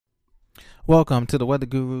Welcome to the Weather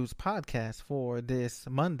Gurus podcast for this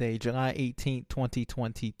Monday, July 18th,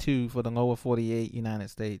 2022 for the lower 48 United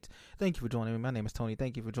States. Thank you for joining me. My name is Tony.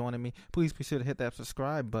 Thank you for joining me. Please be sure to hit that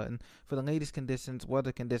subscribe button for the latest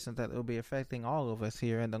weather conditions that will be affecting all of us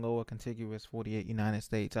here in the lower contiguous 48 United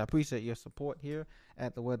States. I appreciate your support here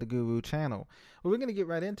at the Weather Guru channel. Well, we're going to get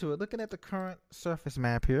right into it. Looking at the current surface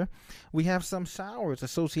map here, we have some showers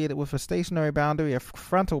associated with a stationary boundary, a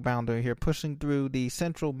frontal boundary here pushing through the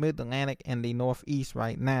central mid-Atlantic and the northeast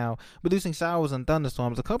right now, producing showers and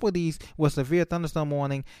thunderstorms. A couple of these were severe thunderstorm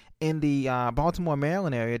warning in the Baltimore,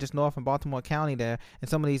 Maryland area, just north of Baltimore County there, and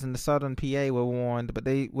some of these in the southern PA were warned, but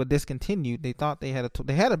they were discontinued. They thought they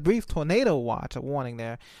had a brief tornado watch, a warning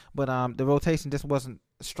there, but the rotation just wasn't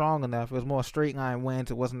strong enough. It was more straight line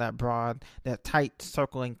winds. It wasn't that broad, that tight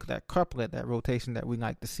circling, that couplet, that rotation that we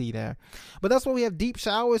like to see there. But that's why we have deep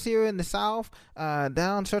showers here in the south,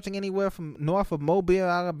 down stretching anywhere from north of Mobile,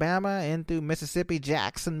 Alabama, into Mississippi,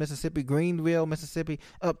 Jackson, Mississippi, Greenville, Mississippi,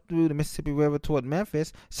 up through the Mississippi River toward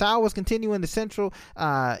Memphis. Showers continue in the central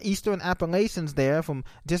eastern Appalachians there, from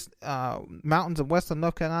just mountains of western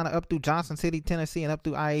North Carolina up through Johnson City, Tennessee, and up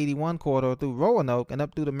through I-81 corridor through Roanoke and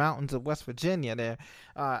up through the mountains of West Virginia there.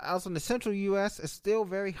 Also in the central U.S. is still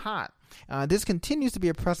very hot. This continues to be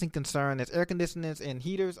a pressing concern as air conditioners and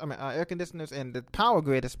the power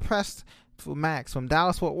grid is pressed for max from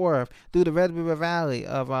Dallas-Fort Worth through the Red River Valley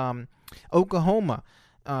of Oklahoma,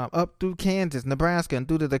 up through Kansas, Nebraska, and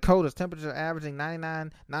through the Dakotas. Temperatures are averaging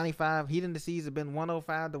 99, 95. Heat indices have been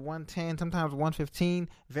 105 to 110, sometimes 115.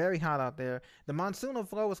 Very hot out there. The monsoonal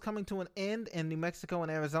flow is coming to an end in New Mexico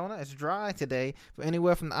and Arizona. It's dry today for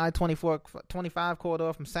anywhere from the I-25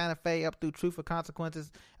 corridor from Santa Fe up through Truth or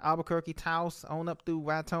Consequences, Albuquerque, Taos, on up through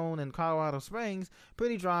Raton and Colorado Springs.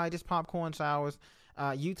 Pretty dry, just popcorn showers.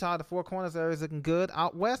 Utah, the Four Corners area is looking good.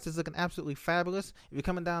 Out west is looking absolutely fabulous. If you're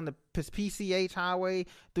coming down the PCH Highway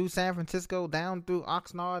through San Francisco, down through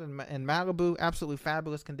Oxnard and Malibu, absolutely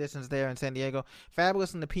fabulous conditions there in San Diego.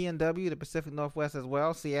 Fabulous in the PNW, the Pacific Northwest as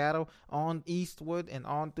well. Seattle, on eastward and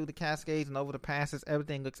on through the Cascades and over the passes.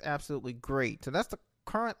 Everything looks absolutely great. So that's the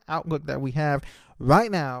current outlook that we have right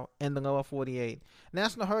now in the lower 48.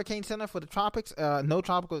 National Hurricane Center for the tropics, no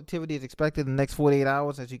tropical activity is expected in the next 48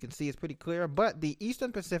 hours. As you can see, it's pretty clear. But the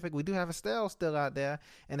Eastern Pacific, we do have Estelle still out there,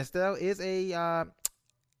 and Estelle is a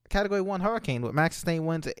Category 1 hurricane with max sustained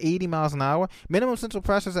winds at 80 miles an hour. Minimum central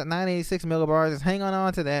pressures at 986 millibars. Just hang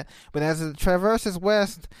on to that. But as it traverses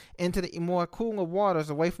west into the more cooler waters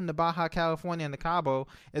away from the Baja California and the Cabo,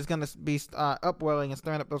 it's going to be upwelling and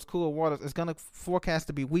stirring up those cooler waters. It's going to forecast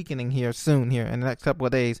to be weakening here soon here in the next couple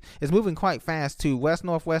of days. It's moving quite fast too.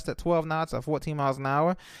 West-northwest at 12 knots at 14 miles an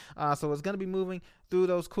hour. So it's going to be moving through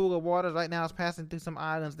those cooler waters. Right now it's passing through some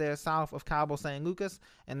islands there south of Cabo San Lucas,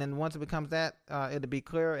 and then once it becomes that, it'll be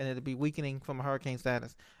clear and it'll be weakening from a hurricane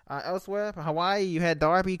status. Elsewhere, Hawaii, you had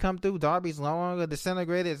Darby come through. Darby's no longer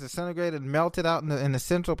disintegrated. It's disintegrated and melted out in the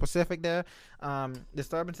central Pacific there.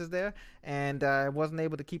 Disturbances there, and it wasn't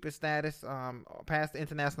able to keep its status past the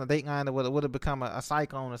international date line. It would have become a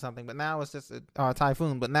cyclone or something, but now it's just a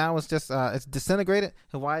typhoon. But now it's just it's disintegrated.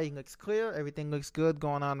 Hawaii looks clear. Everything looks good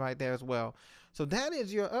going on right there as well. So that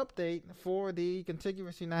is your update for the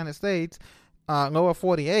contiguous United States, lower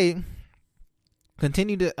 48.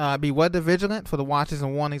 Continue to be weather vigilant for the watches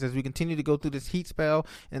and warnings as we continue to go through this heat spell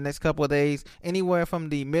in the next couple of days. Anywhere from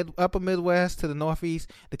the upper Midwest to the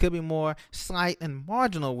Northeast, there could be more slight and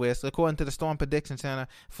marginal risks, according to the Storm Prediction Center,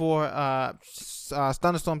 for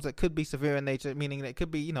thunderstorms that could be severe in nature, meaning that it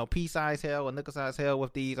could be, pea-sized hail or nickel-sized hail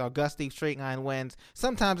with these gusty straight-line winds.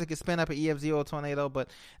 Sometimes it could spin up an EF0 tornado,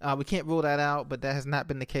 but we can't rule that out, but that has not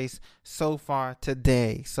been the case so far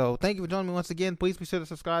today. So thank you for joining me once again. Please be sure to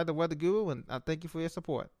subscribe to Weather Guru, and I thank you for your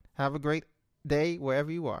support. Have a great day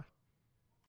wherever you are.